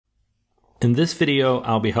In this video,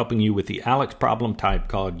 I'll be helping you with the ALEKS problem type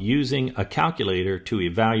called using a calculator to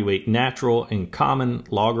evaluate natural and common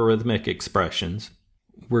logarithmic expressions.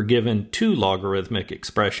 We're given two logarithmic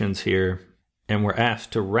expressions here, and we're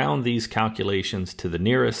asked to round these calculations to the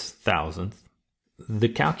nearest thousandth. The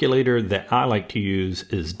calculator that I like to use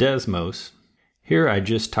is Desmos. Here I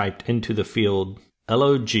just typed into the field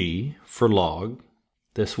log for log.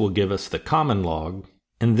 This will give us the common log.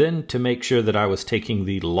 And then to make sure that I was taking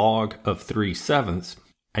the log of 3/7,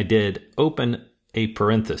 I did open a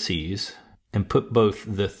parentheses and put both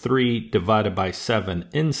the 3 divided by 7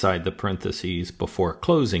 inside the parentheses before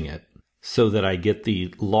closing it, so that I get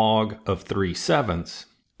the log of 3/7,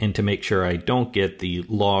 and to make sure I don't get the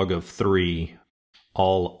log of 3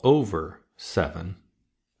 all over 7.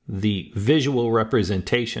 The visual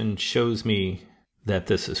representation shows me that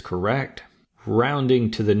this is correct.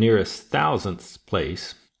 Rounding to the nearest thousandth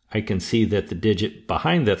place, I can see that the digit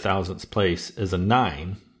behind the thousandth place is a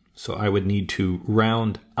 9, so I would need to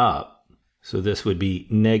round up. So this would be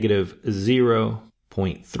negative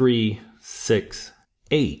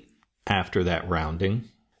 0.368 after that rounding.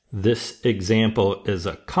 This example is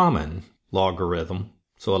a common logarithm,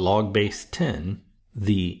 so a log base 10.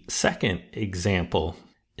 The second example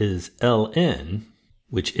is ln,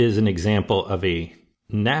 which is an example of a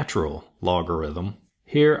natural logarithm.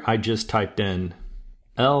 Here I just typed in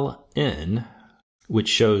ln, which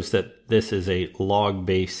shows that this is a log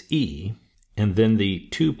base e, and then the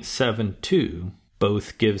 272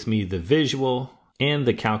 both gives me the visual and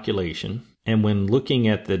the calculation. And when looking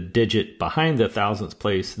at the digit behind the thousandth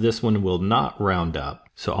place, this one will not round up,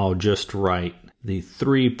 so I'll just write the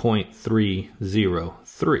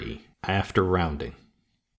 3.303 after rounding.